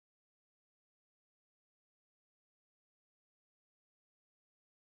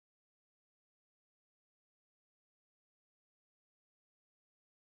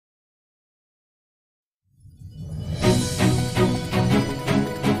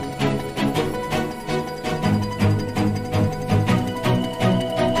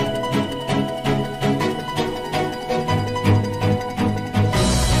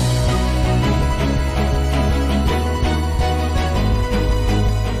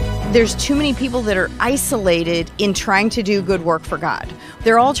There's too many people that are isolated in trying to do good work for God.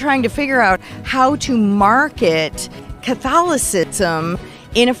 They're all trying to figure out how to market Catholicism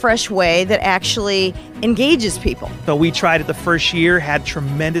in a fresh way that actually engages people. So we tried it the first year, had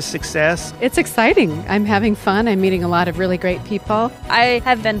tremendous success. It's exciting. I'm having fun. I'm meeting a lot of really great people. I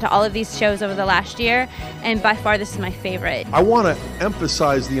have been to all of these shows over the last year, and by far this is my favorite. I want to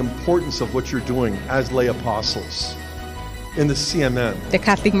emphasize the importance of what you're doing as lay apostles in the CMN. The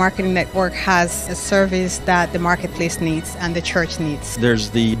Catholic Marketing Network has a service that the marketplace needs and the church needs.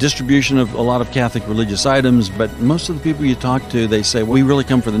 There's the distribution of a lot of Catholic religious items, but most of the people you talk to, they say, we really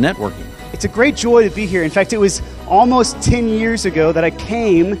come for the networking. It's a great joy to be here. In fact, it was almost 10 years ago that I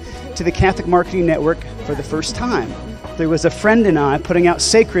came to the Catholic Marketing Network for the first time. There was a friend and I putting out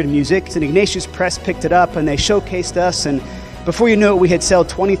sacred music, and Ignatius Press picked it up and they showcased us, and before you know it, we had sold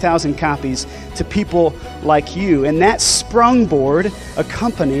 20,000 copies to people like you. And that sprungboard a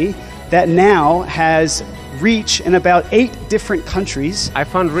company that now has reach in about 8 different countries. I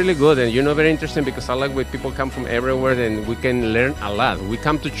found really good and very interesting because I like when people come from everywhere and we can learn a lot. We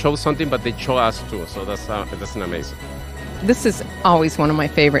come to show something, but they show us too. So that's amazing. This is always one of my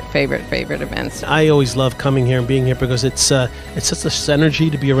favorite events. I always love coming here and being here because it's such a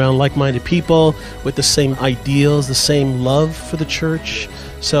synergy to be around like-minded people with the same ideals, the same love for the church.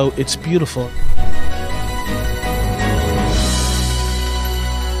 So it's beautiful.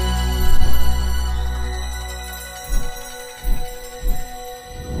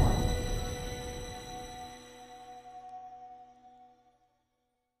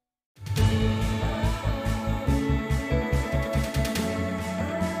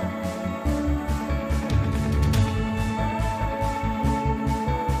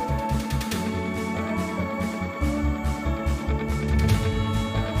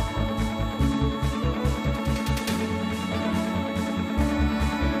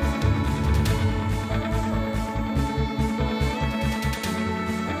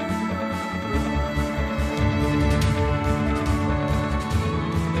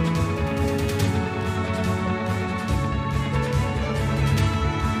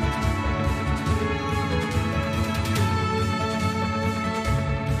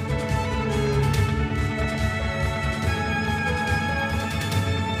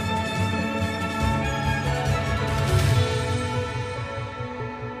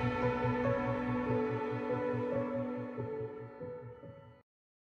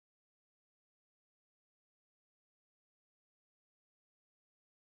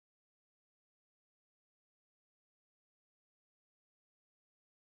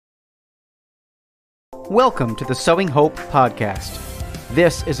 Welcome to the Sowing Hope podcast.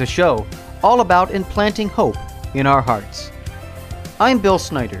 This is a show all about implanting hope in our hearts. I'm Bill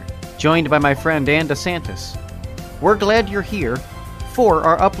Snyder, joined by my friend Ann DeSantis. We're glad you're here for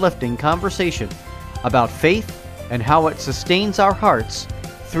our uplifting conversation about faith and how it sustains our hearts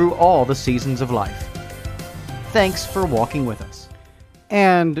through all the seasons of life. Thanks for walking with us.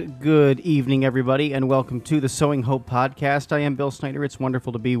 And good evening, everybody, and welcome to the Sowing Hope podcast. I am Bill Snyder. It's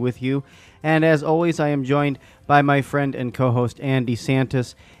wonderful to be with you. And as always, I am joined by my friend and co-host, Ann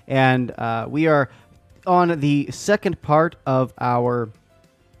DeSantis. And we are on the second part of our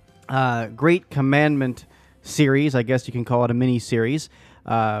Great Commandment series. I guess you can call it a mini-series.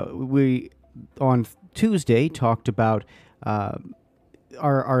 We, on Tuesday, talked about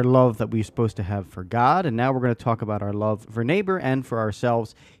our love that we're supposed to have for God, and now we're going to talk about our love for neighbor and for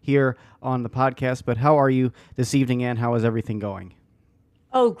ourselves here on the podcast. But how are you this evening, Ann? How is everything going?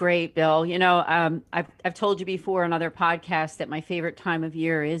 Oh, great, Bill. I've told you before on other podcasts that my favorite time of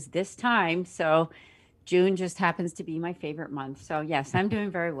year is this time. So June just happens to be my favorite month. So yes, I'm doing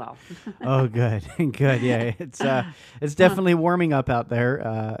very well. Oh, good, good. Yeah, it's definitely warming up out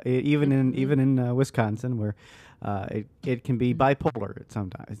there, even in Wisconsin, where it can be bipolar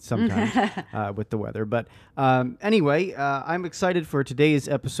sometimes with the weather. But anyway, I'm excited for today's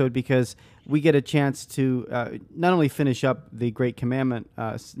episode because we get a chance to not only finish up the Great Commandment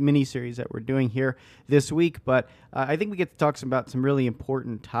mini-series that we're doing here this week, but I think we get to talk about some really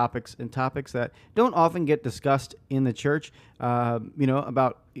important topics that don't often get discussed in the church,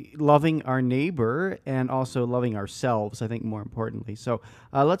 about loving our neighbor and also loving ourselves, I think more importantly. So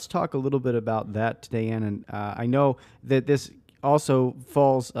let's talk a little bit about that today, Ann. And I know that this also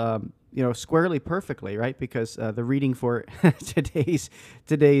falls squarely perfectly, right? Because the reading for today's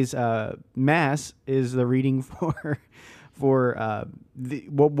Mass is the reading for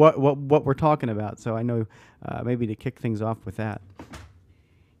what we're talking about. So I know maybe to kick things off with that.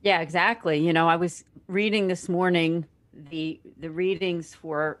 Yeah, exactly. I was reading this morning the readings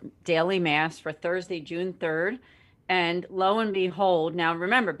for daily Mass for Thursday, June 3rd, And lo and behold, now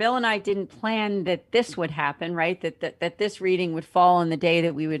remember, Bill and I didn't plan that this would happen, right? That this reading would fall on the day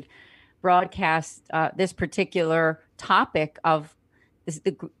that we would broadcast this particular topic of this,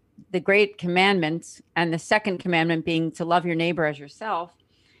 the great commandments, and the second commandment being to love your neighbor as yourself.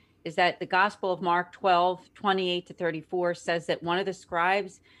 Is that the Gospel of Mark 12:28-34 says that one of the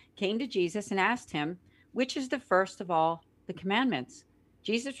scribes came to Jesus and asked him, which is the first of all the commandments?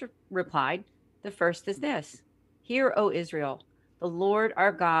 Jesus replied, the first is this: Hear, O Israel, the Lord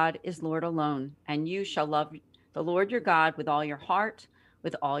our God is Lord alone, and you shall love the Lord your God with all your heart,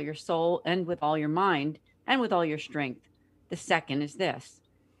 with all your soul, and with all your mind, and with all your strength. The second is this: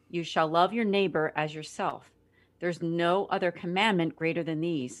 you shall love your neighbor as yourself. There's no other commandment greater than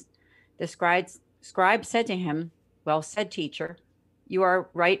these. The scribe said to him, well said, teacher. You are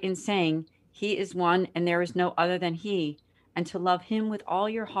right in saying he is one and there is no other than he, and to love him with all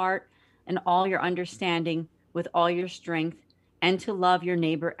your heart and all your understanding, with all your strength, and to love your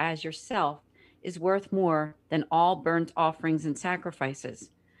neighbor as yourself is worth more than all burnt offerings and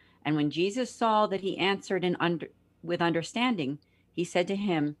sacrifices. And when Jesus saw that he answered with understanding, he said to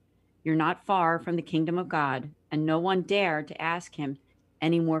him, you're not far from the kingdom of God. And no one dared to ask him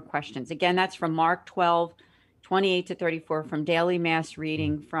any more questions. Again, that's from Mark 12:28-34, from Daily Mass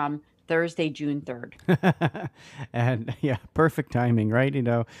reading from Thursday, June 3rd. And yeah, perfect timing, right? You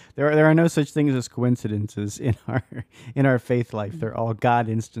know, there are no such things as coincidences in our faith life. They're all God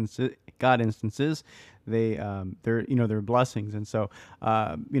instances. They're blessings. And so,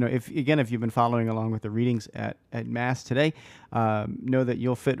 if you've been following along with the readings at Mass today, know that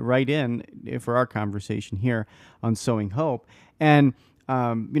you'll fit right in for our conversation here on Sowing Hope. And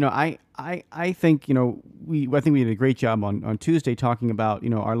I think we did a great job on Tuesday talking about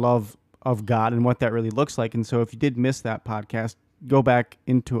our love of God and what that really looks like. And so if you did miss that podcast, go back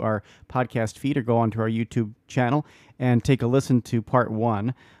into our podcast feed or go onto our YouTube channel and take a listen to part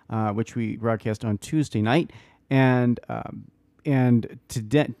 1, which we broadcast on Tuesday night. And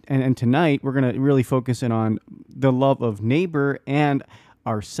tonight we're going to really focus in on the love of neighbor and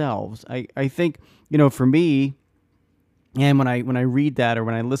ourselves. I think for me, and when I read that or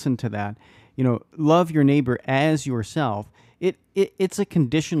when I listen to that, love your neighbor as yourself. It's a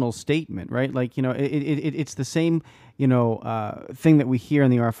conditional statement, right? Like it's the same thing that we hear in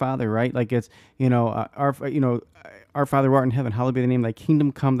the Our Father, right? Like it's our Father who art in heaven, hallowed be thy name. Thy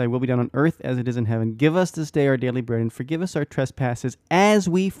kingdom come, thy will be done on earth as it is in heaven. Give us this day our daily bread, and forgive us our trespasses as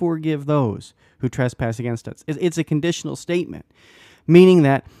we forgive those who trespass against us. It's a conditional statement, meaning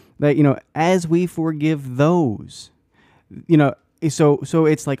that as we forgive those. So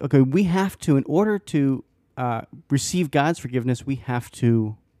it's like, okay, we have to, in order to receive God's forgiveness, we have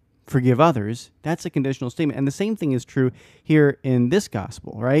to forgive others. That's a conditional statement. And the same thing is true here in this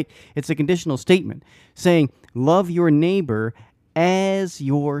gospel, right? It's a conditional statement saying, love your neighbor as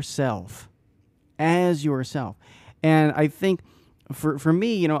yourself. As yourself. And I think for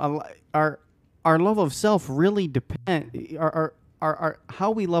me, our love of self really depends, our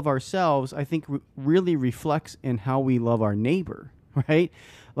how we love ourselves, I think, really reflects in how we love our neighbor, right?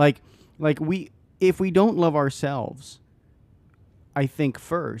 Like if we don't love ourselves, I think,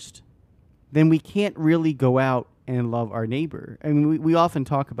 first, then we can't really go out and love our neighbor. I mean, we often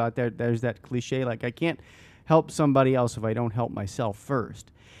talk about that. There's that cliche, like, I can't help somebody else if I don't help myself first.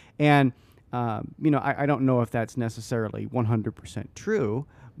 And, I don't know if that's necessarily 100% true,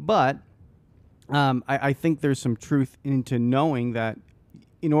 but I think there's some truth into knowing that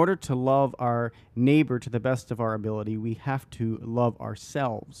in order to love our neighbor to the best of our ability, we have to love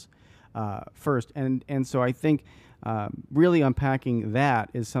ourselves first. And so I think really unpacking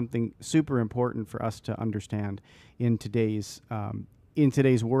that is something super important for us to understand in today's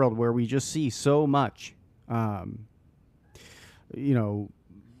world, where we just see so much,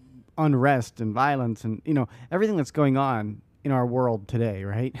 unrest and violence and everything that's going on in our world today,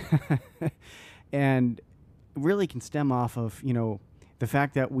 right? And really can stem off of the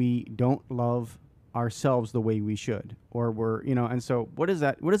fact that we don't love ourselves the way we should, or we're and so what does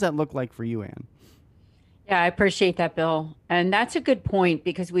that look like for you, Ann? Yeah, I appreciate that, Bill. And that's a good point,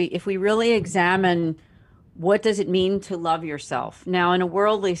 because if we really examine what does it mean to love yourself? Now, in a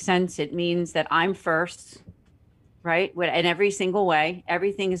worldly sense, it means that I'm first, right? In every single way.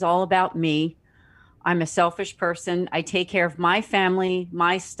 Everything is all about me. I'm a selfish person. I take care of my family,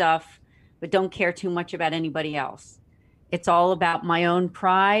 my stuff, but don't care too much about anybody else. It's all about my own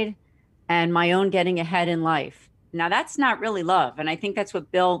pride and my own getting ahead in life. Now, that's not really love. And I think that's what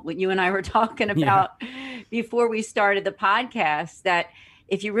you and I were talking about before we started the podcast, that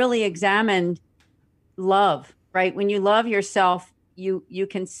if you really examined love, right? When you love yourself, you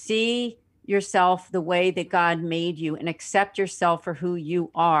can see yourself the way that God made you and accept yourself for who you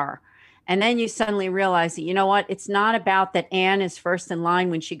are. And then you suddenly realize that, you know what, it's not about that Anne is first in line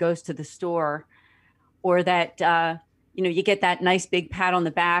when she goes to the store, or that, you get that nice big pat on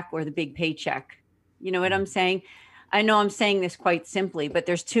the back or the big paycheck. You know what I'm saying? I know I'm saying this quite simply, but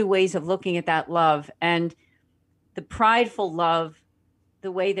there's two ways of looking at that love. And the prideful love,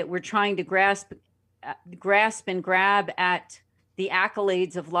 the way that we're trying to grasp and grab at the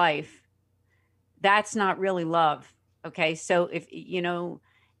accolades of life, that's not really love. Okay. So if,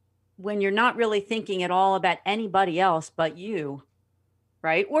 when you're not really thinking at all about anybody else but you,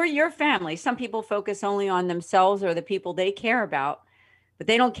 right? Or your family. Some people focus only on themselves or the people they care about, but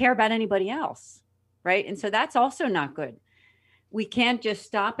they don't care about anybody else, right? And so that's also not good. We can't just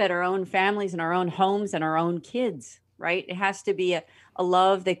stop at our own families and our own homes and our own kids, right? It has to be a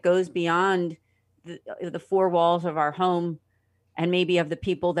love that goes beyond the four walls of our home and maybe of the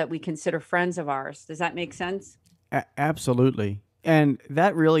people that we consider friends of ours. Does that make sense? Absolutely. And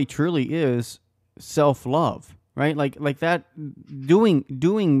that really truly is self-love, right? Like that,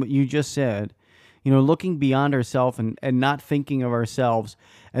 doing what you just said, looking beyond ourselves and not thinking of ourselves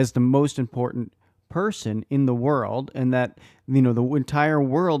as the most important person in the world, and that, the entire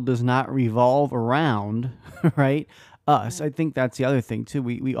world does not revolve around, right, us. I think that's the other thing too.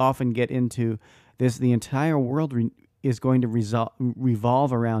 We often get into this, the entire world is going to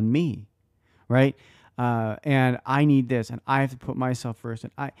revolve around me, right? And I need this, and I have to put myself first,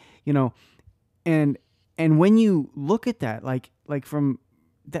 and and when you look at that, like from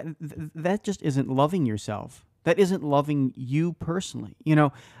that just isn't loving yourself. That isn't loving you personally.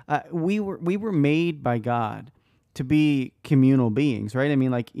 We were made by God to be communal beings, right? I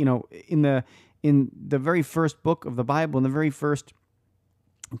mean, in the very first book of the Bible, in the very first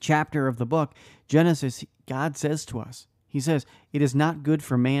chapter of the book, Genesis, God says to us, He says, "It is not good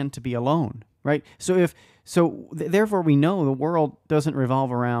for man to be alone." Right? Therefore, we know the world doesn't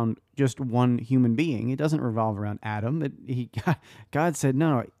revolve around just one human being. It doesn't revolve around Adam. God said,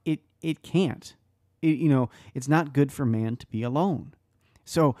 no, it can't. It's not good for man to be alone.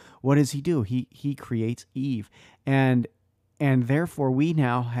 So what does He do? He creates Eve, and therefore we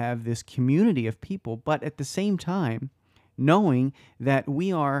now have this community of people. But at the same time, knowing that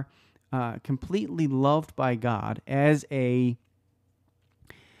we are completely loved by God as a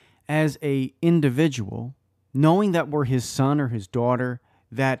individual, knowing that we're His son or His daughter,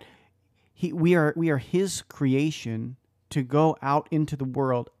 that we are His creation to go out into the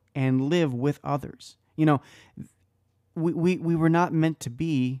world and live with others. We were not meant to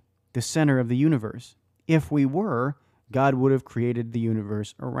be the center of the universe. If we were, God would have created the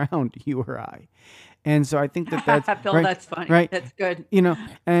universe around you or I. And so I think that's Bill, right, that's funny. Right? That's good.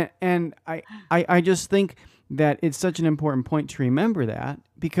 And I just think that it's such an important point to remember that,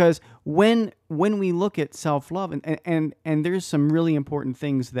 because when we look at self-love, and there's some really important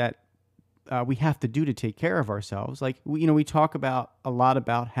things that we have to do to take care of ourselves. Like, we talk a lot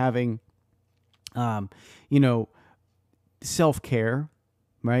about having, self-care,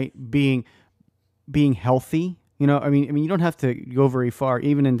 right? Being healthy. I mean, you don't have to go very far,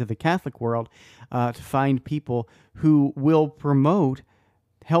 even into the Catholic world, to find people who will promote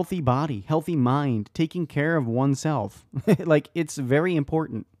healthy body, healthy mind, taking care of oneself. It's very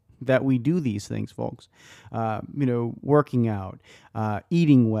important that we do these things, folks. Working out,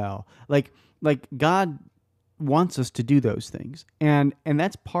 eating well. Like God wants us to do those things. And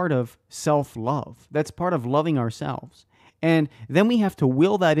that's part of self-love. That's part of loving ourselves. And then we have to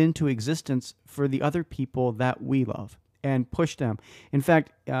will that into existence for the other people that we love and push them. In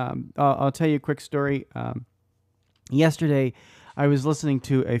fact, I'll tell you a quick story. Yesterday, I was listening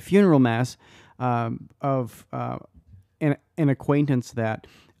to a funeral mass of an acquaintance that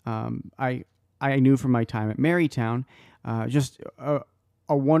I knew from my time at Marytown. Just a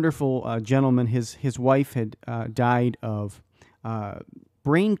wonderful gentleman. His wife had died of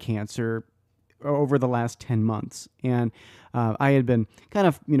brain cancer over the last 10 months. And I had been kind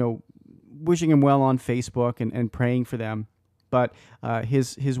of, wishing him well on Facebook and praying for them. But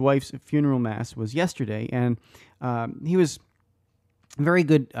his wife's funeral mass was yesterday, and he was very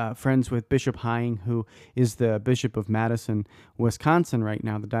good friends with Bishop Hying, who is the Bishop of Madison, Wisconsin right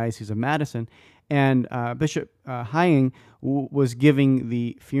now, the Diocese of Madison. And Bishop Hying was giving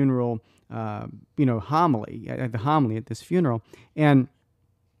the funeral, homily, the homily at this funeral. And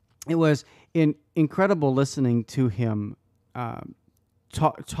it was incredible listening to him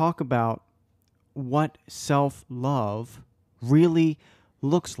talk about what self-love really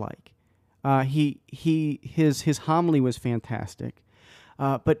looks like. His homily was fantastic,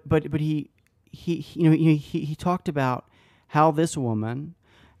 but he talked about how this woman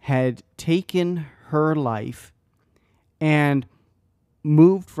had taken her life and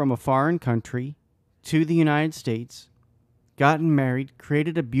moved from a foreign country to the United States, gotten married,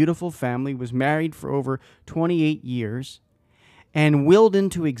 created a beautiful family, was married for over 28 years, and willed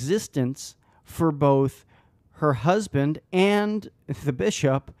into existence for both her husband and the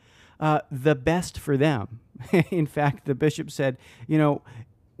bishop the best for them. In fact, the bishop said,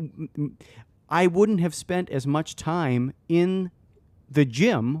 I wouldn't have spent as much time in the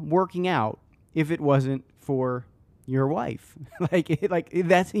gym working out if it wasn't for your wife.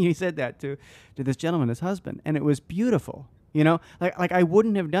 That's, he said that to this gentleman, his husband, and it was beautiful. Like I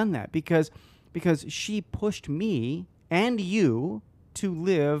wouldn't have done that because she pushed me and you to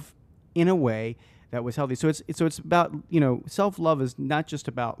live in a way that was healthy. So it's about, self-love is not just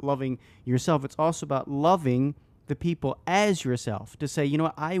about loving yourself. It's also about loving the people as yourself, to say,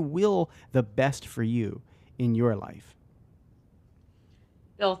 I will the best for you in your life.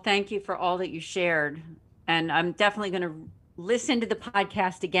 Bill, thank you for all that you shared. And I'm definitely going to listen to the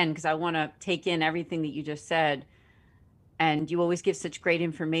podcast again because I want to take in everything that you just said. And you always give such great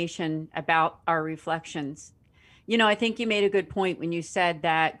information about our reflections. I think you made a good point when you said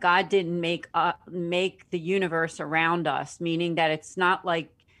that God didn't make the universe around us, meaning that it's not like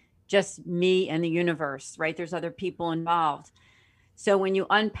just me and the universe, right? There's other people involved. So when you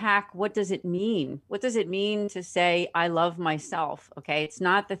unpack, what does it mean? What does it mean to say, I love myself? Okay. It's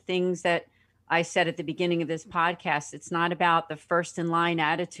not the things that I said at the beginning of this podcast. It's not about the first in line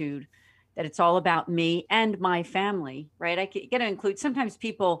attitude, that it's all about me and my family, right? I got to include, sometimes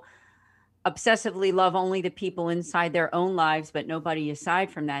people obsessively love only the people inside their own lives, but nobody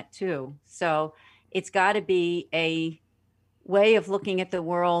aside from that too. So it's got to be a way of looking at the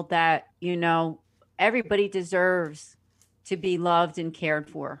world that, everybody deserves to be loved and cared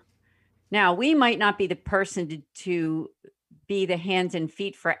for. Now, we might not be the person to be the hands and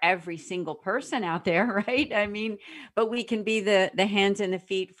feet for every single person out there, right? I mean, but we can be the hands and the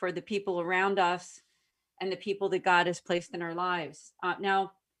feet for the people around us and the people that God has placed in our lives.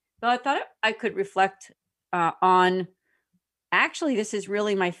 Now, Bill, I thought I could reflect on, actually, this is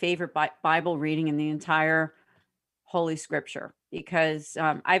really my favorite Bible reading in the entire Holy Scripture, because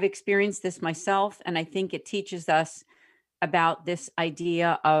I've experienced this myself, and I think it teaches us about this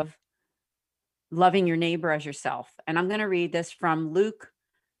idea of loving your neighbor as yourself. And I'm going to read this from Luke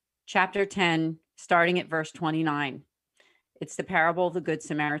chapter 10, starting at verse 29. It's the parable of the Good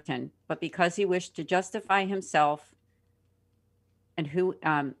Samaritan. But because he wished to justify himself, and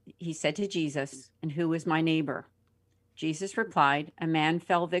he said to Jesus, "And who is my neighbor?" Jesus replied, "A man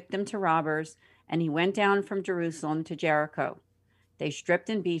fell victim to robbers, and he went down from Jerusalem to Jericho. They stripped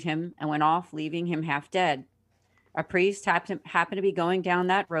and beat him and went off, leaving him half dead. A priest happened to be going down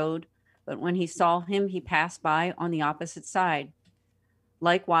that road, but when he saw him, he passed by on the opposite side.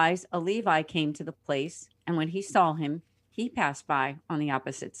 Likewise, a Levi came to the place, and when he saw him, he passed by on the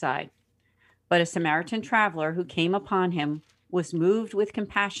opposite side. But a Samaritan traveler who came upon him was moved with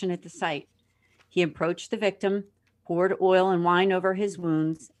compassion at the sight. He approached the victim, poured oil and wine over his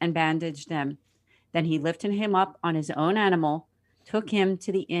wounds, and bandaged them. Then he lifted him up on his own animal, took him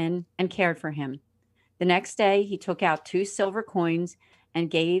to the inn, and cared for him. The next day, he took out 2 silver coins and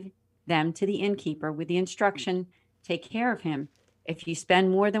gave them to the innkeeper with the instruction, 'Take care of him. If you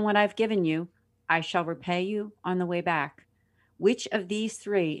spend more than what I've given you, I shall repay you on the way back.' Which of these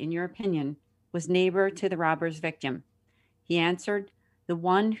 3, in your opinion, was neighbor to the robber's victim?" He answered, "The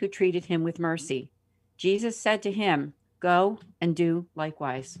one who treated him with mercy." Jesus said to him, "Go and do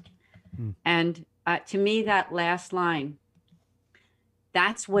likewise." And to me, that last line,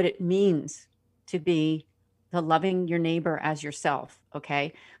 that's what it means to be the loving your neighbor as yourself.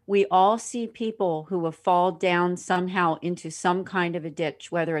 Okay. We all see people who have fallen down somehow into some kind of a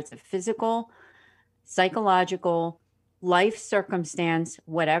ditch, whether it's a physical, psychological, life circumstance,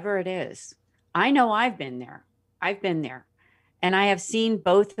 whatever it is. I know I've been there. And I have seen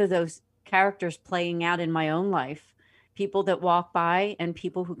both of those characters playing out in my own life, people that walk by and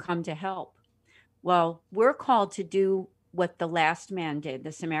people who come to help. Well, we're called to do what the last man did,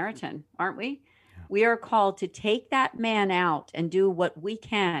 the Samaritan, aren't we? Yeah. We are called to take that man out and do what we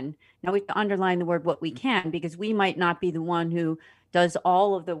can. Now we have to underline the word what we can, because we might not be the one who does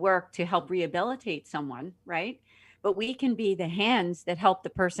all of the work to help rehabilitate someone, right? But we can be the hands that help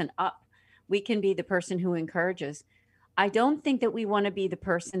the person up. We can be the person who encourages. I don't think that we want to be the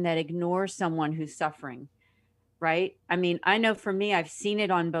person that ignores someone who's suffering, right? I mean, I know for me, I've seen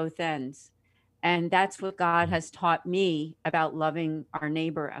it on both ends. And that's what God has taught me about loving our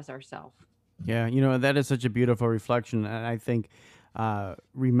neighbor as ourselves. Yeah, that is such a beautiful reflection. And I think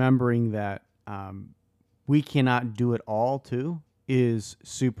remembering that we cannot do it all too is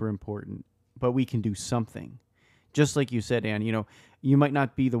super important, but we can do something. Just like you said, Ann, you might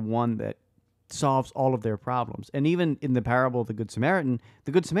not be the one that solves all of their problems. And even in the parable of the Good Samaritan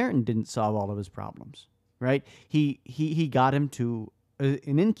didn't solve all of his problems, right? He got him to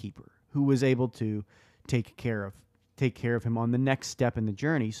an innkeeper who was able to take care of him on the next step in the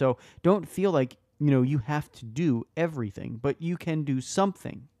journey. So don't feel like, you have to do everything, but you can do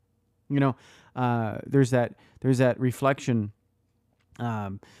something. There's that reflection,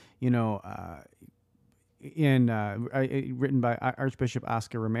 written by Archbishop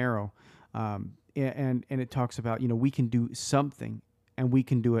Oscar Romero, and it talks about, we can do something, and we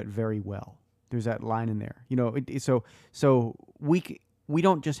can do it very well. There's that line in there, so we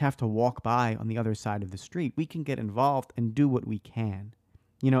don't just have to walk by on the other side of the street. We can get involved and do what we can,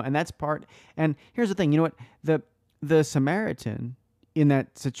 and that's part. And here's the thing, the Samaritan in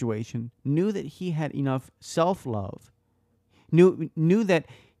that situation knew that he had enough self-love, knew that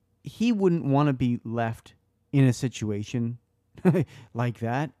he wouldn't want to be left in a situation like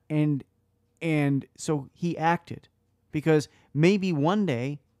that, and so he acted, because maybe one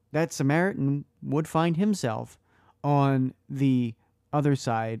day that Samaritan would find himself on the other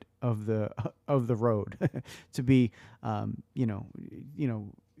side of the road to be to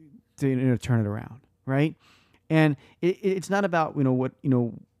turn it around, right? And it's not about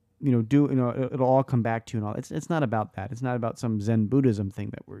it'll all come back to you and all. It's not about that. It's not about some Zen Buddhism thing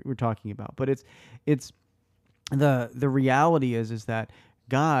that we're talking about. But it's the reality is that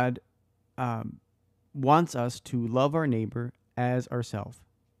God wants us to love our neighbor as ourselves.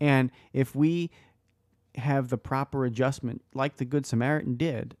 And if we have the proper adjustment, like the Good Samaritan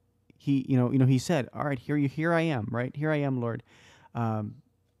did, he said, "All right, here I am, right? Here I am, Lord.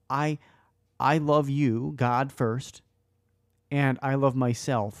 I love you, God, first, and I love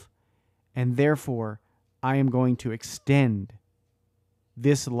myself, and therefore I am going to extend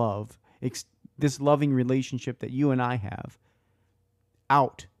this love, this loving relationship that you and I have,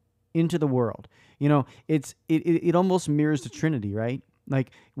 out into the world." It almost mirrors the Trinity, right?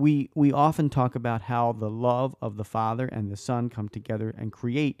 Like we often talk about how the love of the Father and the Son come together and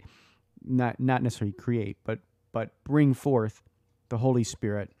create, not necessarily create, but bring forth the Holy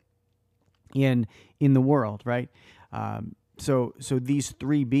Spirit in the world, right? So these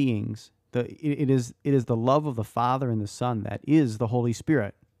three beings, it is the love of the Father and the Son that is the Holy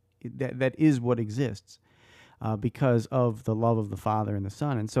Spirit. That is what exists because of the love of the Father and the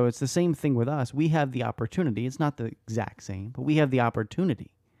Son. And so it's the same thing with us. We have the opportunity. It's not the exact same, but we have the opportunity,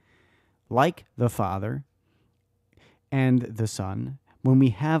 like the Father and the Son, when we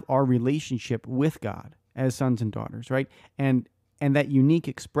have our relationship with God as sons and daughters, right? And that unique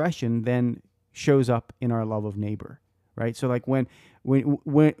expression then shows up in our love of neighbor, right? So like when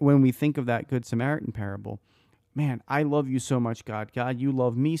we think of that Good Samaritan parable, man, I love you so much, God. God, you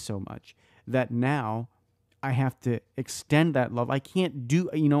love me so much that now I have to extend that love. I can't do,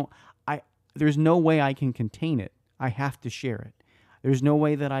 there's no way I can contain it. I have to share it. There's no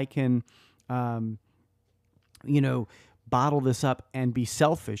way that I can, bottle this up and be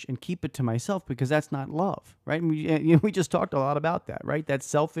selfish and keep it to myself, because that's not love, right? We just talked a lot about that, right? That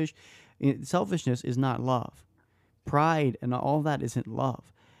selfishness is not love. Pride and all that isn't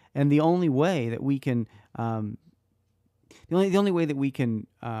love. And the only way that we can,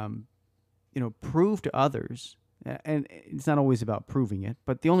 prove to others, and it's not always about proving it,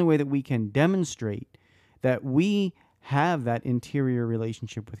 but the only way that we can demonstrate that we have that interior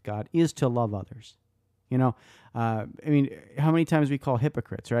relationship with God is to love others. How many times we call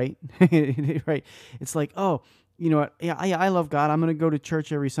hypocrites, right? Right? It's like, oh, you know what? Yeah, I love God. I'm going to go to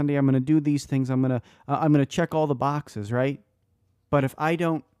church every Sunday. I'm going to do these things. I'm going to check all the boxes, right? But if I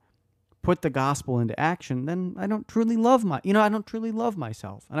don't put the gospel into action, then I don't truly love I don't truly love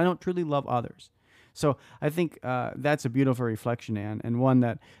myself, and I don't truly love others. So I think that's a beautiful reflection, Anne, and one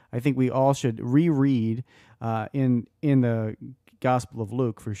that I think we all should reread in the Gospel of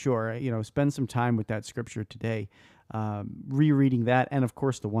Luke for sure. Spend some time with that scripture today, rereading that, and of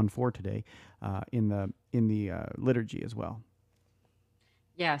course the 1:4 today in the liturgy as well.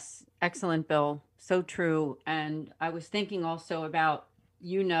 Yes, excellent, Bill. So true. And I was thinking also about,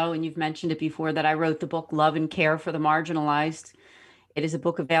 and you've mentioned it before, that I wrote the book Love and Care for the Marginalized. It is a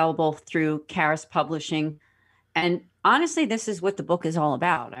book available through Charis Publishing. And honestly, this is what the book is all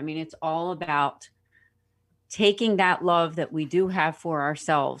about. I mean, it's all about taking that love that we do have for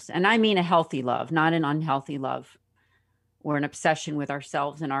ourselves. And I mean a healthy love, not an unhealthy love or an obsession with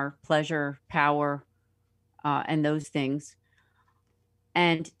ourselves and our pleasure, power, and those things,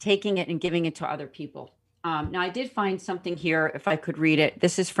 and taking it and giving it to other people. Now, I did find something here, if I could read it.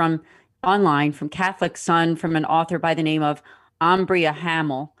 This is from online, from Catholic Sun, from an author by the name of Ambria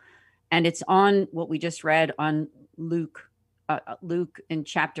Hamel, and it's on what we just read on Luke in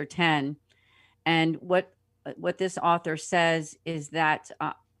chapter 10. And what this author says is that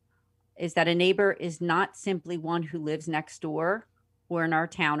a neighbor is not simply one who lives next door or in our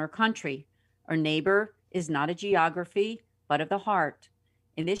town or country. Our neighbor is not a geography, but of the heart.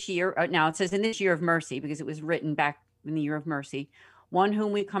 In this year, now it says in this year of mercy, because it was written back in the year of mercy, one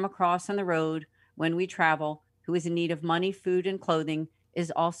whom we come across on the road when we travel, who is in need of money, food, and clothing,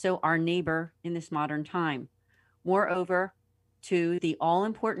 is also our neighbor in this modern time. Moreover, to the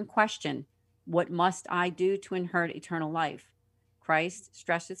all-important question, what must I do to inherit eternal life? Christ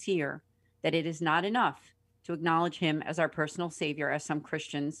stresses here that it is not enough to acknowledge him as our personal savior, as some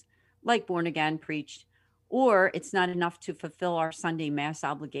Christians, like Born Again, preached, or it's not enough to fulfill our Sunday Mass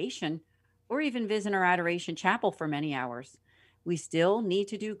obligation or even visit our Adoration Chapel for many hours. We still need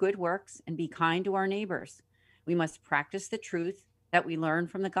to do good works and be kind to our neighbors. We must practice the truth that we learn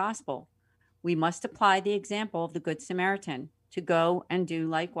from the gospel. We must apply the example of the Good Samaritan to go and do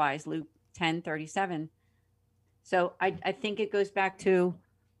likewise, Luke 10:37. So I think it goes back to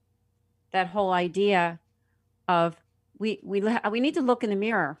that whole idea of we need to look in the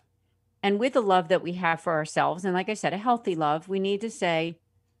mirror, and with the love that we have for ourselves, and like I said, a healthy love, we need to say,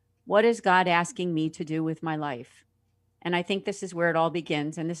 what is God asking me to do with my life? And I think this is where it all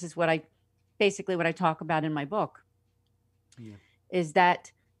begins. And this is what I talk about in my book, is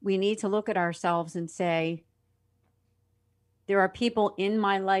that we need to look at ourselves and say, there are people in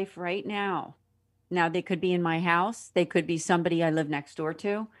my life right now. Now, they could be in my house. They could be somebody I live next door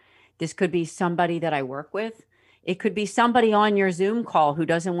to. This could be somebody that I work with. It could be somebody on your Zoom call who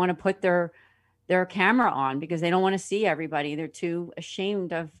doesn't want to put their camera on because they don't want to see everybody. They're too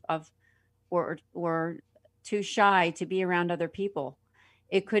ashamed or too shy to be around other people.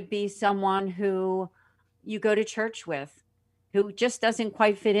 It could be someone who you go to church with, who just doesn't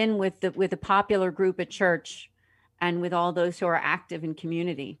quite fit in with the popular group at church and with all those who are active in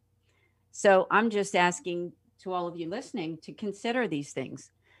community. So I'm just asking to all of you listening to consider these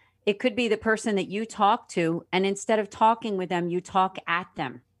things. It could be the person that you talk to, and instead of talking with them, you talk at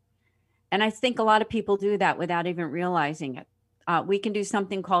them. And I think a lot of people do that without even realizing it. We can do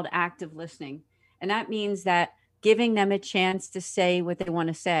something called active listening. And that means that giving them a chance to say what they want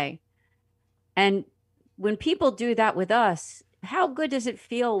to say. And when people do that with us, how good does it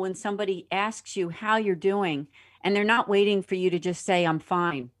feel when somebody asks you how you're doing and they're not waiting for you to just say, I'm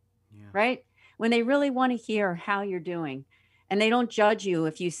fine, right? When they really want to hear how you're doing, and they don't judge you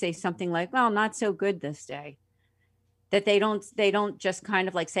if you say something like, well, not so good this day. That they don't just kind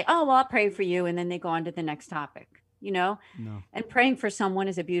of like say, oh, well, I'll pray for you. And then they go on to the next topic, No. And praying for someone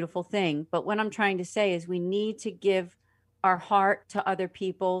is a beautiful thing. But what I'm trying to say is we need to give our heart to other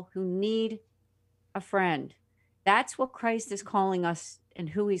people who need a friend. That's what Christ is calling us and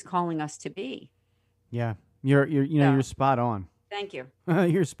who he's calling us to be. Yeah. You're spot on. Thank you.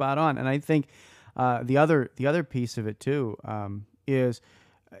 You're spot on. And I think the other piece of it too is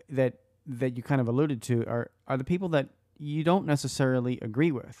that you kind of alluded to are the people that you don't necessarily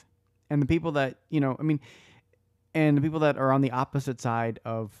agree with, and the people that and the people that are on the opposite side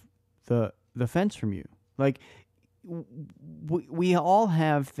of the fence from you. Like we all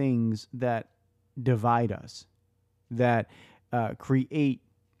have things that divide us, that create,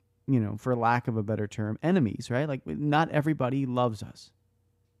 for lack of a better term, enemies, right? Like not everybody loves us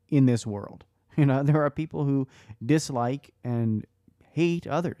in this world. There are people who dislike and hate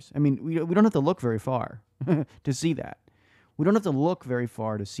others. I mean, we don't have to look very far to see that. We don't have to look very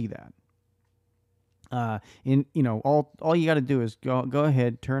far to see that. All you got to do is go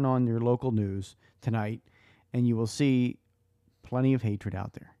ahead, turn on your local news tonight, and you will see plenty of hatred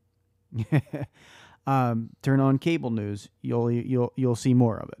out there. Turn on cable news, you'll see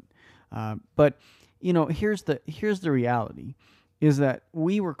more of it. But here's the reality: is that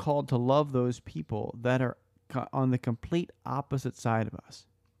we were called to love those people that are on the complete opposite side of us.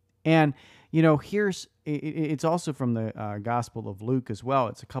 And it's also from the Gospel of Luke as well.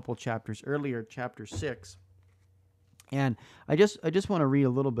 It's a couple chapters earlier, chapter 6. And I just want to read a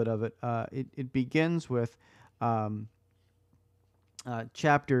little bit of it. It begins with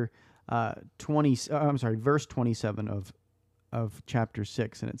chapter 20. Verse 27 of chapter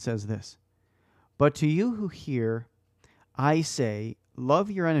 6, and it says this: "But to you who hear, I say, love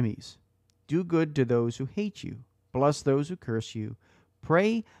your enemies, do good to those who hate you, bless those who curse you,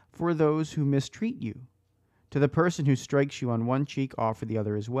 pray for those who mistreat you. To the person who strikes you on one cheek, offer the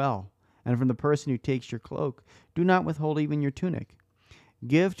other as well. And from the person who takes your cloak, do not withhold even your tunic.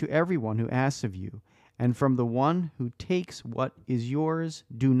 Give to everyone who asks of you, and from the one who takes what is yours,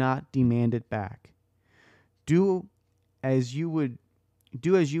 do not demand it back. Do as you would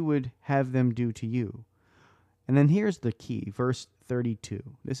have them do to you. And then here's the key, verse 32.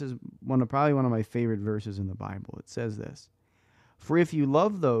 This is probably one of my favorite verses in the Bible. It says this: "For if you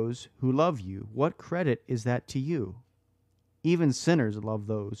love those who love you, what credit is that to you? Even sinners love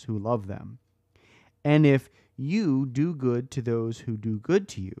those who love them. And if you do good to those who do good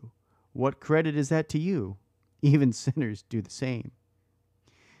to you, what credit is that to you? Even sinners do the same."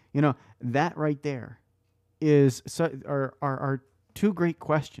 That right there are two great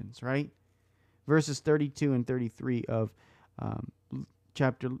questions, right? Verses 32 and 33 of Luke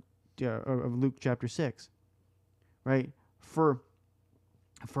chapter 6, right? For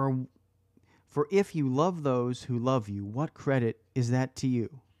if you love those who love you, what credit is that to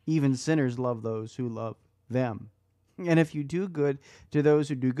you? Even sinners love those who love them. And if you do good to those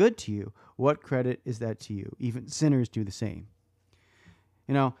who do good to you, what credit is that to you? Even sinners do the same.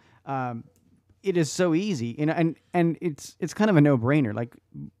 It is so easy, and it's kind of a no-brainer. Like,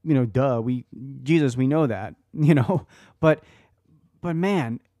 duh, Jesus, we know that, but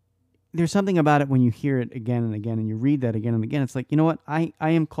man, there's something about it when you hear it again and again, and you read that again and again. It's like, you know what? I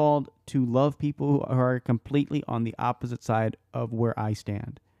am called to love people who are completely on the opposite side of where I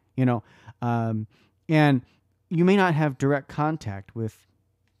stand, and you may not have direct contact with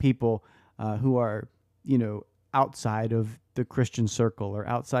people who are, outside of the Christian circle or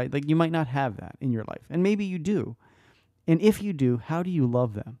outside. Like, you might not have that in your life, and maybe you do. And if you do, how do you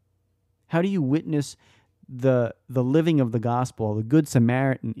love them? How do you witness the living of the gospel, the Good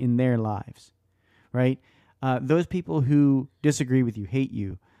Samaritan in their lives, right? Those people who disagree with you, hate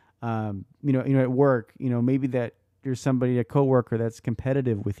you, at work, maybe that there's somebody, a coworker that's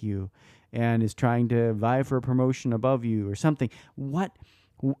competitive with you and is trying to vie for a promotion above you or something.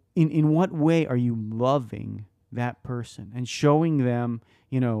 In what way are you loving that person and showing them,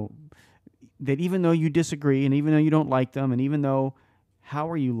 that even though you disagree and even though you don't like them and even though,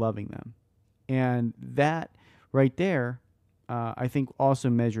 how are you loving them? And that right there, I think also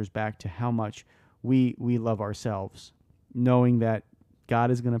measures back to how much we love ourselves, knowing that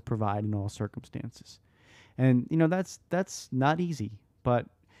God is going to provide in all circumstances. And, that's not easy, but,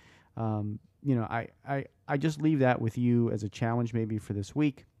 I just leave that with you as a challenge maybe for this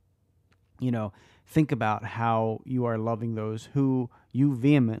week. Think about how you are loving those who you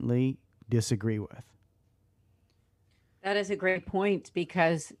vehemently disagree with. That is a great point,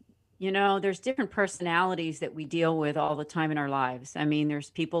 because, there's different personalities that we deal with all the time in our lives. I mean, there's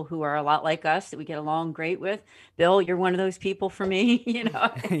people who are a lot like us that we get along great with. Bill, you're one of those people for me,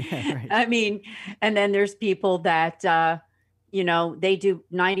 Yeah, right. I mean, and then there's people that, they do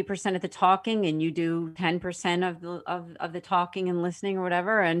 90% of the talking and you do 10% of the talking and listening or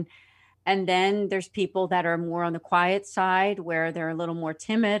whatever. And then there's people that are more on the quiet side where they're a little more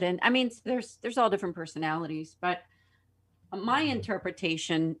timid. And I mean, there's all different personalities, but my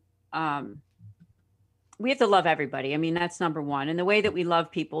interpretation, we have to love everybody. I mean, that's number one. And the way that we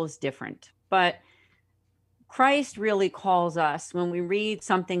love people is different, but Christ really calls us, when we read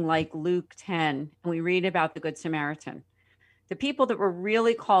something like Luke 10 and we read about the Good Samaritan, the people that were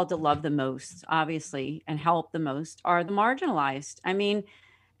really called to love the most, obviously, and help the most are the marginalized. I mean,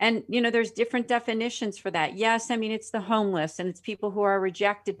 and, there's different definitions for that. Yes, I mean, it's the homeless and it's people who are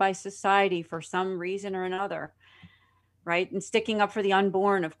rejected by society for some reason or another, right? And sticking up for the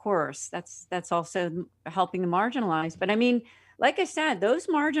unborn, of course, that's also helping the marginalized. But I mean, like I said, those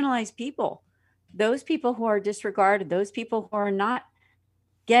marginalized people, those people who are disregarded, those people who are not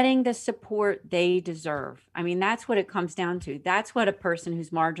getting the support they deserve. I mean, that's what it comes down to. That's what a person who's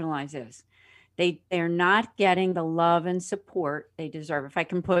marginalized is. They're not getting the love and support they deserve. If I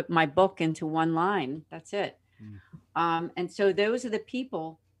can put my book into one line, that's it. And so those are the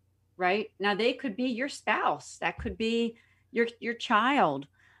people, right? Now they could be your spouse, that could be your child,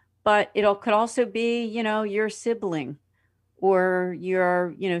 but could also be, your sibling or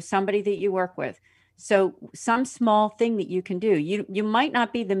your, somebody that you work with. So some small thing that you can do. You might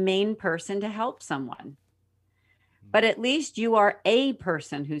not be the main person to help someone, but at least you are a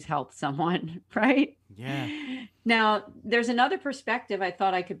person who's helped someone, right? Yeah. Now, there's another perspective I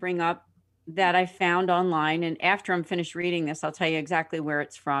thought I could bring up that I found online. And after I'm finished reading this, I'll tell you exactly where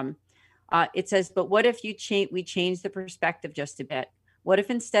it's from. It says, but what if we change the perspective just a bit? What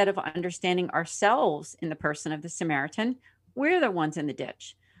if instead of understanding ourselves in the person of the Samaritan, we're the ones in the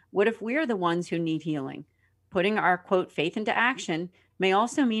ditch? What if we're the ones who need healing? Putting our, quote, faith into action may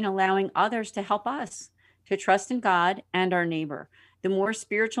also mean allowing others to help us, to trust in God and our neighbor. The more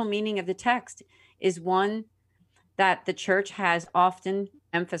spiritual meaning of the text is one that the church has often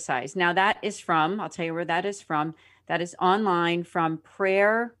emphasized. Now that is from, I'll tell you where that is from. That is online from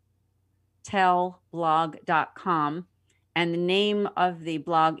prayertellblog.com. And the name of the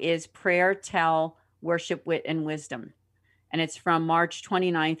blog is Prayer, Tell, Worship, Wit, and Wisdom. And it's from March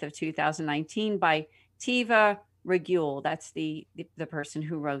 29th of 2019 by Tiva Regule. That's the person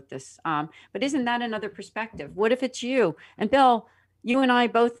who wrote this. But isn't that another perspective? What if it's you? And Bill, you and I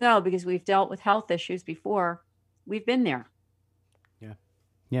both know, because we've dealt with health issues before, we've been there.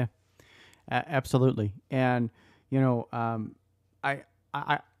 Yeah, absolutely. And I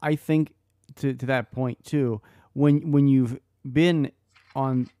think to that point too, when you've been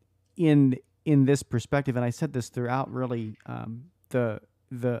in this perspective, and I said this throughout really the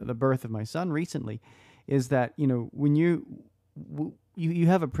birth of my son recently, is that when you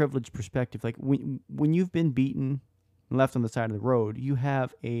have a privileged perspective, like when you've been beaten, left on the side of the road, you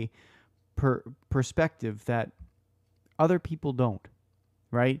have a perspective that other people don't,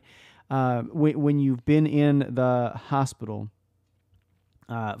 right? When you've been in the hospital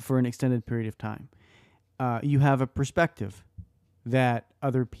for an extended period of time, you have a perspective that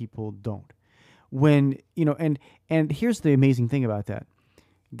other people don't. When and here's the amazing thing about that: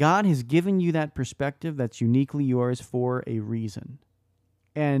 God has given you that perspective that's uniquely yours for a reason,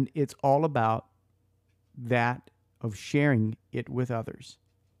 and it's all about that of sharing it with others,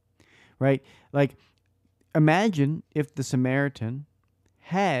 right? Like, imagine if the Samaritan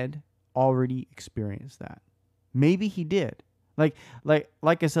had already experienced that. Maybe he did. Like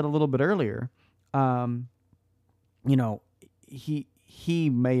I said a little bit earlier, he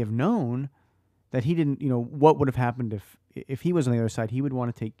may have known that he didn't, what would have happened if he was on the other side. He would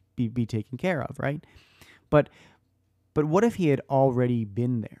want to be taken care of, right? But what if he had already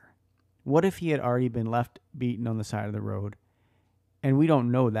been there? What if he had already been left beaten on the side of the road, and we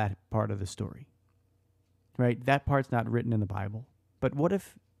don't know that part of the story, right? That part's not written in the Bible. But what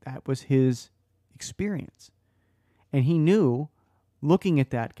if that was his experience? And he knew, looking at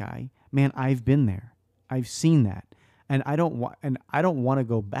that guy, man, I've been there. I've seen that. And I don't want to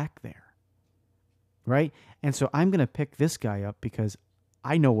go back there. Right? And so I'm going to pick this guy up because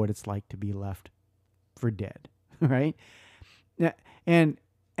I know what it's like to be left for dead, right? And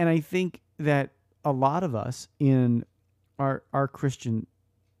I think that a lot of us in our Christian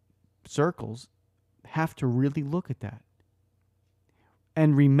circles have to really look at that.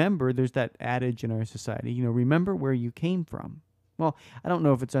 And remember, there's that adage in our society, remember where you came from. Well, I don't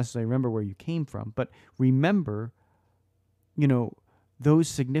know if it's necessarily remember where you came from, but remember, those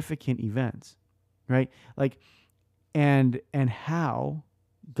significant events, right? Like, and how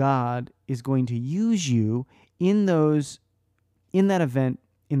God is going to use you in that event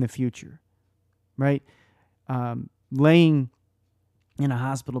in the future, right? Laying in a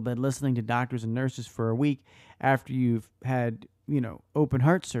hospital bed, listening to doctors and nurses for a week after you've had, open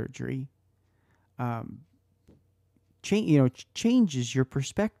heart surgery, changes your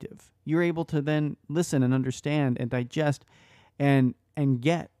perspective. You're able to then listen and understand and digest and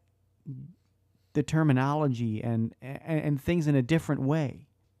get the terminology and things in a different way.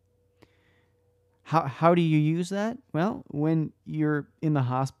 How do you use that? Well, when you're in the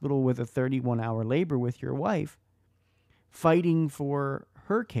hospital with a 31-hour labor with your wife, fighting for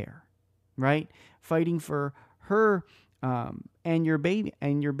her care, right? Fighting for her and your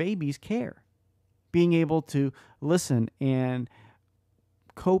baby's care. Being able to listen and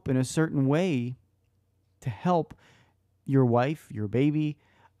cope in a certain way to help your wife, your baby,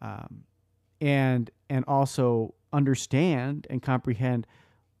 and also understand and comprehend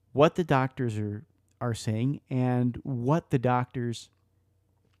what the doctors are saying and what the doctors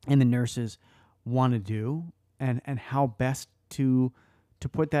and the nurses want to do and how best to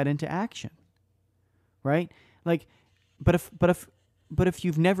put that into action, right? Like, but if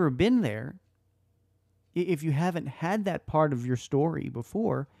you've never been there, if you haven't had that part of your story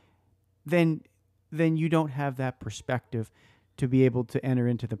before, then you don't have that perspective to be able to enter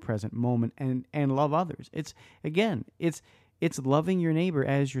into the present moment and love others. It's loving your neighbor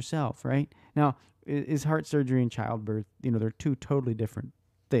as yourself, right? Now, is heart surgery and childbirth, they're two totally different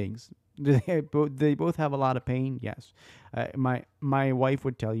things. They both have a lot of pain, yes. My wife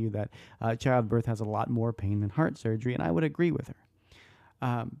would tell you that childbirth has a lot more pain than heart surgery, and I would agree with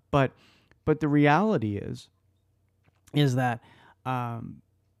her. But the reality is that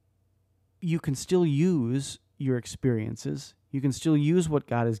you can still use your experiences. You can still use what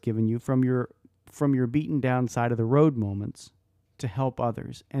God has given you from your beaten down side of the road moments to help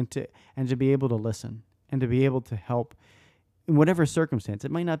others and to be able to listen and to be able to help in whatever circumstance.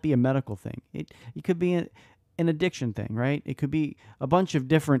 It might not be a medical thing. It could be an addiction thing, right? It could be a bunch of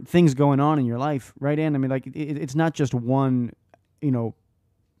different things going on in your life, right? And I mean, like it's not just one,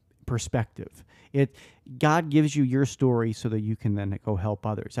 perspective. God gives you your story so that you can then go help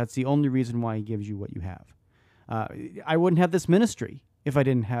others. That's the only reason why He gives you what you have. I wouldn't have this ministry if I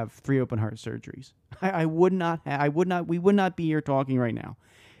didn't have 3 open heart surgeries. I would not. We would not be here talking right now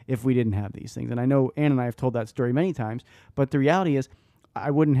if we didn't have these things. And I know Ann and I have told that story many times. But the reality is, I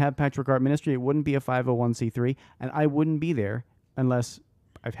wouldn't have Patrick Art Ministry. It wouldn't be a 501c3, and I wouldn't be there unless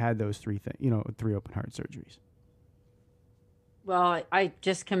I've had those 3 open heart surgeries. Well, I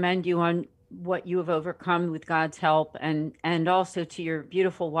just commend you on what you have overcome with God's help, and also to your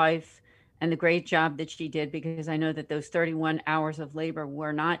beautiful wife and the great job that she did, because I know that those 31 hours of labor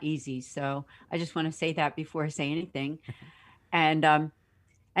were not easy. So I just want to say that before I say anything. And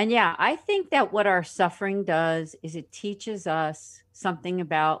yeah, I think that what our suffering does is it teaches us something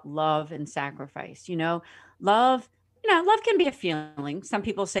about love and sacrifice. Love can be a feeling. Some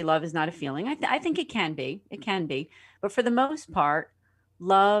people say love is not a feeling. I think it can be. It can be. But for the most part,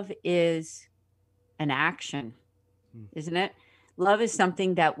 love is an action, isn't it? Love is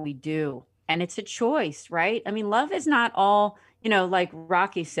something that we do, and it's a choice, right? I mean, love is not all, like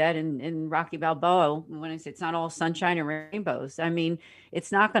Rocky said in Rocky Balboa, when I say it's not all sunshine and rainbows. I mean,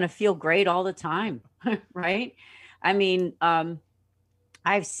 it's not going to feel great all the time, right? I mean,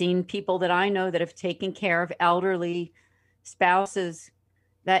 I've seen people that I know that have taken care of elderly spouses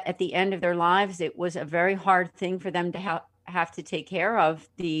that at the end of their lives, it was a very hard thing for them to have to take care of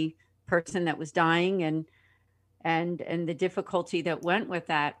the person that was dying and the difficulty that went with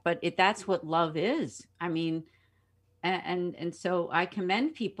that. But that's what love is. I mean, and so I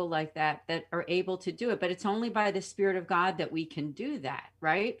commend people like that are able to do it, but it's only by the Spirit of God that we can do that,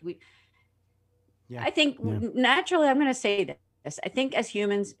 right? I think naturally, I'm going to say this. I think as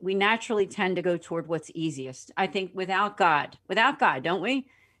humans, we naturally tend to go toward what's easiest. I think without God, don't we?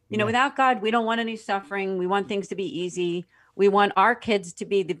 Without God, we don't want any suffering. We want things to be easy. We want our kids to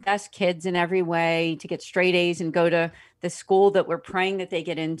be the best kids in every way, to get straight A's and go to the school that we're praying that they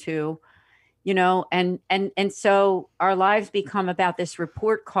get into, and so our lives become about this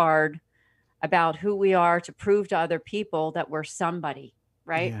report card about who we are to prove to other people that we're somebody,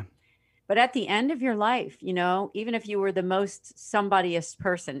 right? Yeah. But at the end of your life, even if you were the most somebodyest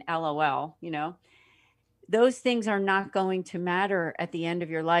person, LOL, those things are not going to matter at the end of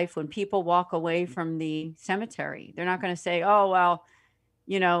your life. When people walk away from the cemetery, they're not going to say, oh, well,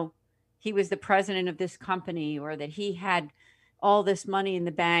 he was the president of this company, or that he had all this money in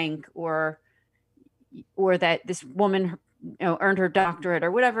the bank, or that this woman earned her doctorate,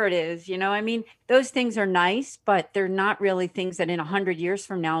 or whatever it is. I mean, those things are nice, but they're not really things that in 100 years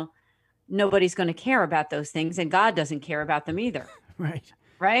from now, nobody's going to care about those things, and God doesn't care about them either.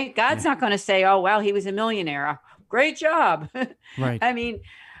 Right. God's not going to say, oh, well, he was a millionaire. Great job. Right. I mean,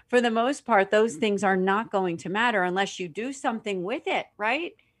 for the most part, those things are not going to matter unless you do something with it.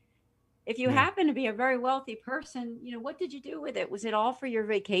 Right. If you happen to be a very wealthy person, what did you do with it? Was it all for your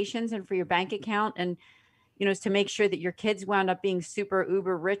vacations and for your bank account, and, to make sure that your kids wound up being super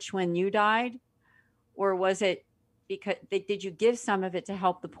uber rich when you died? Or was it because did you give some of it to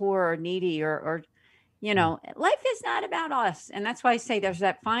help the poor or needy, or life is not about us. And that's why I say there's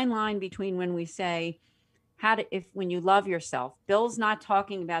that fine line between when we say when you love yourself. Bill's not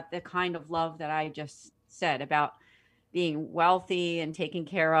talking about the kind of love that I just said about being wealthy and taken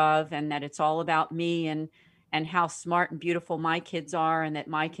care of, and that it's all about me and how smart and beautiful my kids are, and that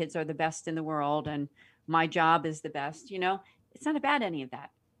my kids are the best in the world and my job is the best. It's not about any of that.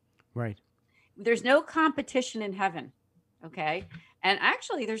 Right. There's no competition in heaven. Okay. And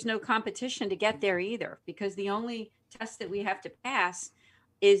actually, there's no competition to get there either, because the only test that we have to pass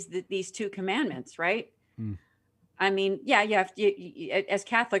is these 2 commandments, right? I mean, as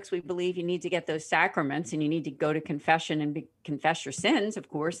Catholics, we believe you need to get those sacraments, and you need to go to confession and confess your sins, of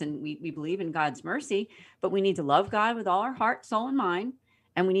course. And we believe in God's mercy, but we need to love God with all our heart, soul, and mind.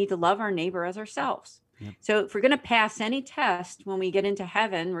 And we need to love our neighbor as ourselves. Yep. So if we're going to pass any test when we get into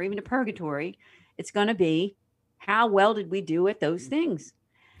heaven or even to purgatory, it's going to be, how well did we do at those things?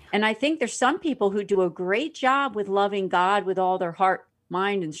 And I think there's some people who do a great job with loving God with all their heart,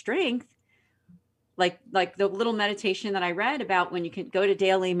 mind, and strength. Like the little meditation that I read about, when you can go to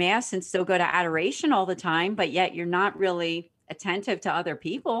daily mass and still go to adoration all the time, but yet you're not really attentive to other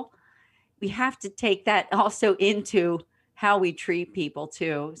people. We have to take that also into how we treat people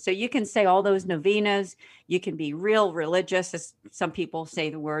too. So you can say all those novenas, you can be real religious, as some people say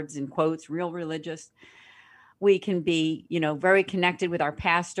the words in quotes, real religious. We can be, very connected with our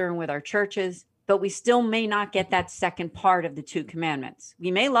pastor and with our churches, but we still may not get that second part of the 2 commandments.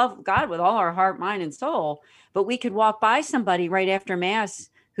 We may love God with all our heart, mind, and soul, but we could walk by somebody right after Mass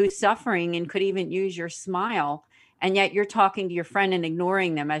who's suffering and could even use your smile, and yet you're talking to your friend and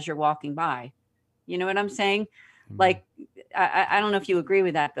ignoring them as you're walking by. You know what I'm saying? Mm-hmm. Like, I don't know if you agree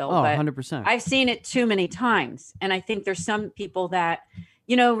with that, Bill. Oh, but 100%. I've seen it too many times. And I think there's some people that,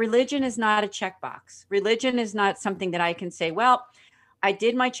 you know, religion is not a checkbox. Religion is not something that I can say, well, I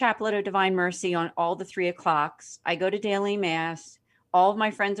did my chaplet of divine mercy on all the 3 o'clocks. I go to daily mass. All of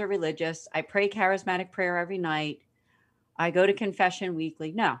my friends are religious. I pray charismatic prayer every night. I go to confession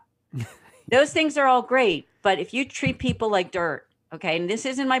weekly. No, those things are all great. But if you treat people like dirt, okay, and this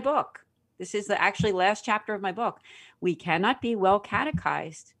is in my book. This is the actually last chapter of my book. We cannot be well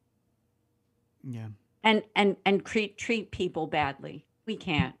catechized. Yeah. And treat people badly. We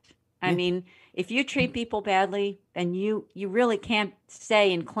can't. I mean, if you treat people badly, then you really can't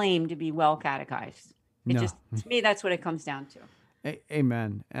say and claim to be well catechized. It just, to me, that's what it comes down to.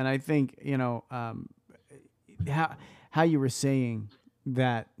 Amen. And I think, you know, how you were saying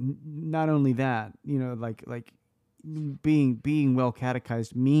that, not only that, you know, like being well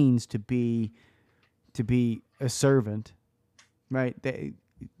catechized means to be a servant, right?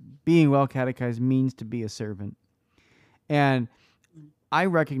 Being well catechized means to be a servant. And I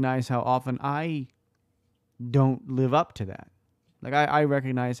recognize how often I don't live up to that. Like I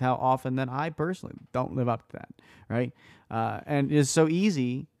recognize how often that I personally don't live up to that, right? And it's so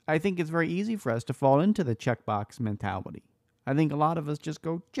easy. I think it's very easy for us to fall into the checkbox mentality. I think a lot of us just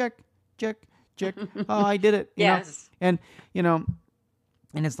go check. Oh, I did it. You know? And you know,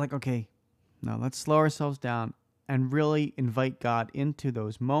 and it's like, okay, now let's slow ourselves down and really invite God into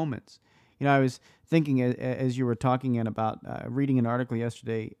those moments. You know, I was thinking as you were talking and about reading an article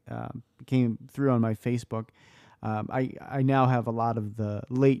yesterday, came through on my Facebook. I now have a lot of the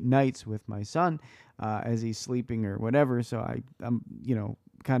late nights with my son as he's sleeping or whatever. So I'm, you know,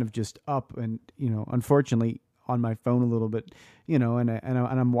 kind of just up and, you know, unfortunately on my phone a little bit, you know, and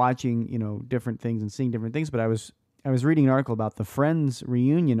I'm watching, you know, different things and seeing different things. But I was reading an article about the Friends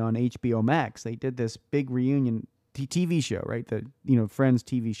reunion on HBO Max. They did this big reunion TV show, right? The, you know, Friends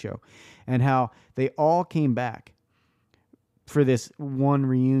TV show, and how they all came back for this one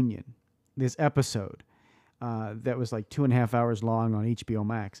reunion, this episode that was like 2.5 hours long on HBO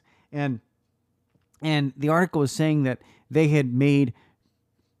Max. And the article was saying that they had made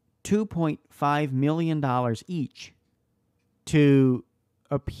 $2.5 million each to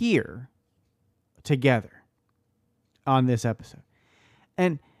appear together on this episode.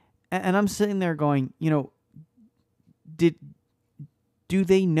 And I'm sitting there going, you know, do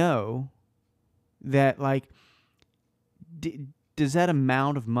they know that, like, does that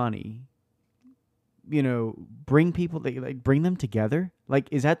amount of money, you know, bring people, like, bring them together? Like,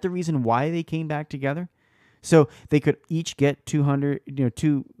 is that the reason why they came back together? So they could each get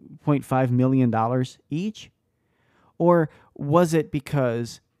 $2.5 million each? Or was it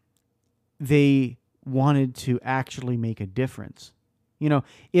because they wanted to actually make a difference? You know,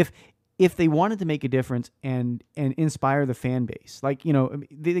 if they wanted to make a difference and inspire the fan base, like, you know,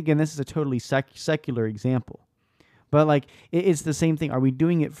 again, this is a totally secular example, but like it's the same thing. Are we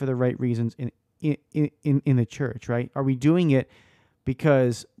doing it for the right reasons in the church, right? Are we doing it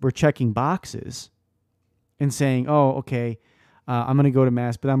because we're checking boxes and saying, oh, okay, I'm going to go to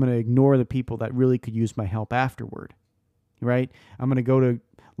Mass, but I'm going to ignore the people that really could use my help afterward, right? I'm going to go to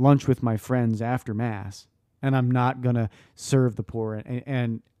lunch with my friends after Mass, and I'm not going to serve the poor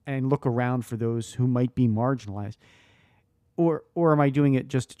and look around for those who might be marginalized. Or am I doing it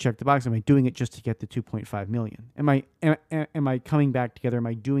just to check the box? Am I doing it just to get the 2.5 million? Am I coming back together? Am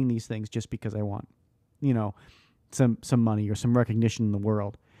I doing these things just because I want, you know, some money or some recognition in the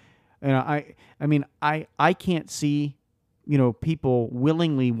world? And I mean, I can't see, you know, people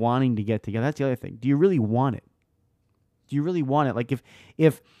willingly wanting to get together. That's the other thing. Do you really want it? Do you really want it? Like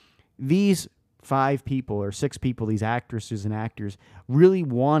if these 5 people or 6 people, these actresses and actors, really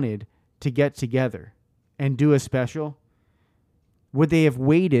wanted to get together and do a special, would they have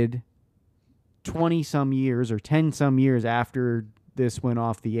waited 20 some years or 10 some years after this went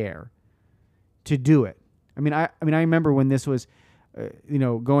off the air to do it? I mean, I remember when this was, you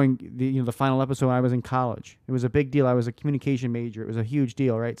know, going the final episode when I was in college. It was a big deal. I was a communication major. It was a huge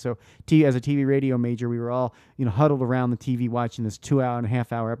deal, right? So as a TV radio major, we were all, you know, huddled around the TV watching this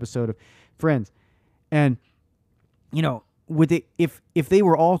 2.5 hour episode of Friends. And, you know, would they, if they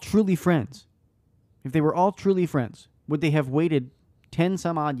were all truly friends, would they have waited 10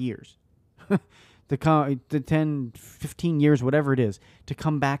 some odd years to come, 10, 15 years, whatever it is, to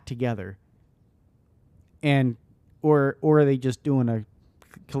come back together? And or are they just doing a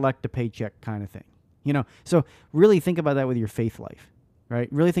collect a paycheck kind of thing? You know, so really think about that with your faith life, right?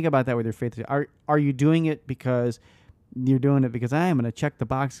 Really think about that with your faith life. Are you doing it because you're doing it because I'm going to check the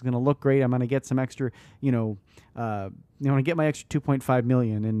box, it's going to look great, I'm going to get some extra, you know, when I get my extra $2.5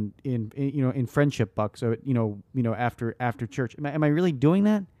 million in friendship bucks, after church, am I really doing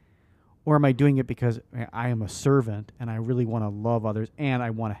that? Or am I doing it because I am a servant and I really want to love others and I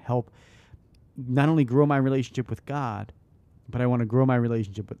want to help not only grow my relationship with God, but I want to grow my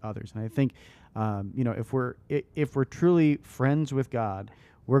relationship with others. And I think, if we're truly friends with God,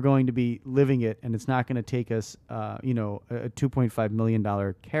 we're going to be living it, and it's not going to take us, a $2.5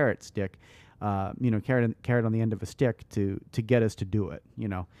 million carrot stick, carrot on the end of a stick to get us to do it.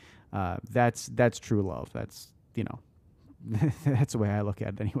 That's true love. That's that's the way I look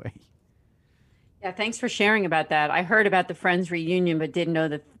at it anyway. Yeah, thanks for sharing about that. I heard about the Friends reunion, but didn't know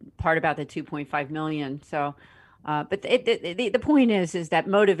the part about the 2.5 million. So, but the point is that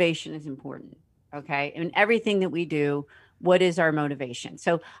motivation is important. Okay, and everything that we do, what is our motivation?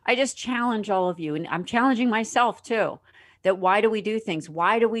 So I just challenge all of you, and I'm challenging myself too. That why do we do things?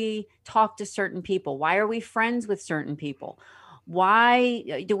 Why do we talk to certain people? Why are we friends with certain people?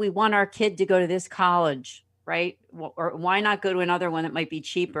 Why do we want our kid to go to this college? Right? Or why not go to another one that might be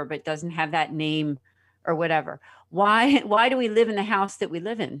cheaper, but doesn't have that name or whatever? Why do we live in the house that we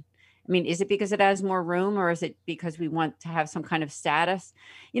live in? I mean, is it because it has more room, or is it because we want to have some kind of status?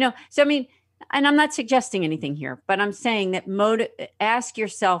 So I mean, and I'm not suggesting anything here, but I'm saying that ask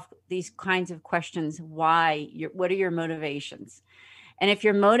yourself these kinds of questions. Why? What are your motivations? And if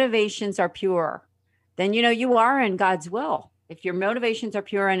your motivations are pure, then you are in God's will. If your motivations are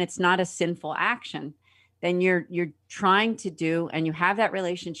pure and it's not a sinful action, then you're trying to do, and you have that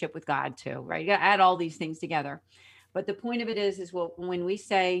relationship with God too, right? You got to add all these things together. But the point of it is when we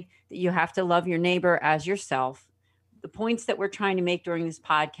say that you have to love your neighbor as yourself, the points that we're trying to make during this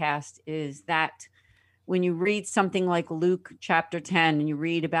podcast is that when you read something like Luke chapter 10 and you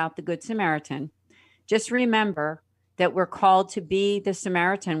read about the Good Samaritan, just remember that we're called to be the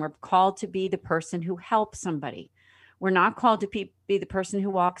Samaritan. We're called to be the person who helps somebody. We're not called to be the person who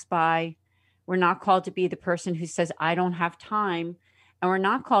walks by. We're not called to be the person who says, I don't have time. And we're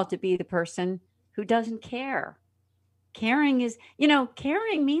not called to be the person who doesn't care. Caring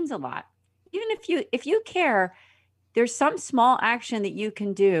means a lot. Even if you care, there's some small action that you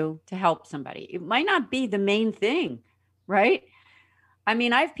can do to help somebody. It might not be the main thing, right? I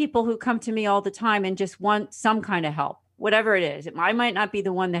mean, I have people who come to me all the time and just want some kind of help, whatever it is. I might not be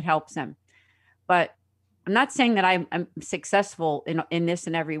the one that helps them, but I'm not saying that I'm successful in this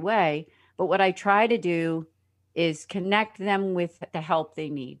in every way. But what I try to do is connect them with the help they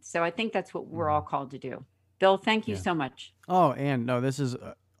need. So I think that's what we're all called to do. Bill, thank you so much. Oh, and no, this is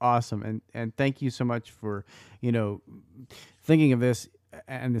awesome. And thank you so much for, thinking of this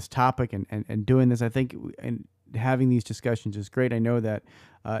and this topic and doing this. I think and having these discussions is great. I know that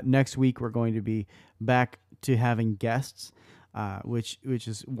next week we're going to be back to having guests, which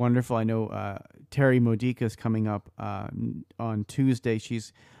is wonderful. I know Terry Modica is coming up on Tuesday.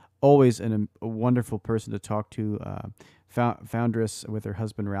 She's always a wonderful person to talk to, foundress with her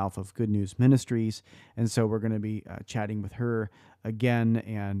husband Ralph of Good News Ministries, and so we're going to be chatting with her again,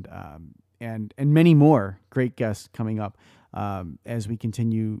 and many more great guests coming up as we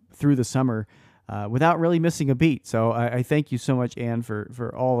continue through the summer without really missing a beat. So I thank you so much, Ann,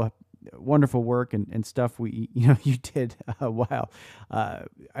 for all the wonderful work and stuff you did while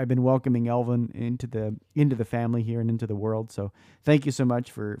I've been welcoming Elvin into the family here and into the world. So thank you so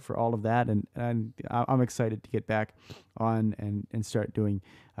much for all of that, and I'm excited to get back on and start doing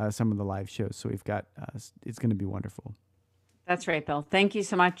some of the live shows. So we've got it's going to be wonderful. That's right, Bill. Thank you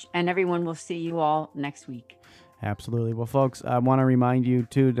so much, and everyone will see you all next week. Absolutely. Well, folks, I want to remind you,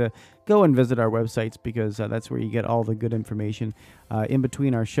 too, to go and visit our websites, because that's where you get all the good information in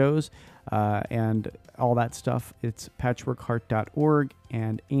between our shows and all that stuff. It's patchworkheart.org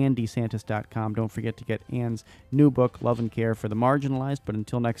and AnnDeSantis.com. Don't forget to get Ann's new book, Love and Care for the Marginalized. But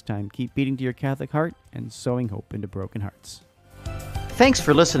until next time, keep beating to your Catholic heart and sowing hope into broken hearts. Thanks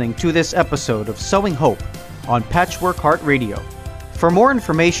for listening to this episode of Sowing Hope on Patchwork Heart Radio. For more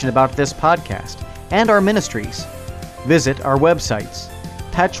information about this podcast and our ministries, visit our websites,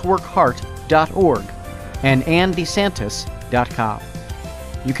 patchworkheart.org and AnnDeSantis.com.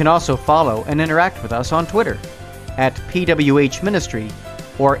 You can also follow and interact with us on Twitter at PWH Ministry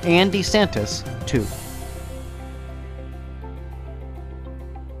or Ann DeSantis 2.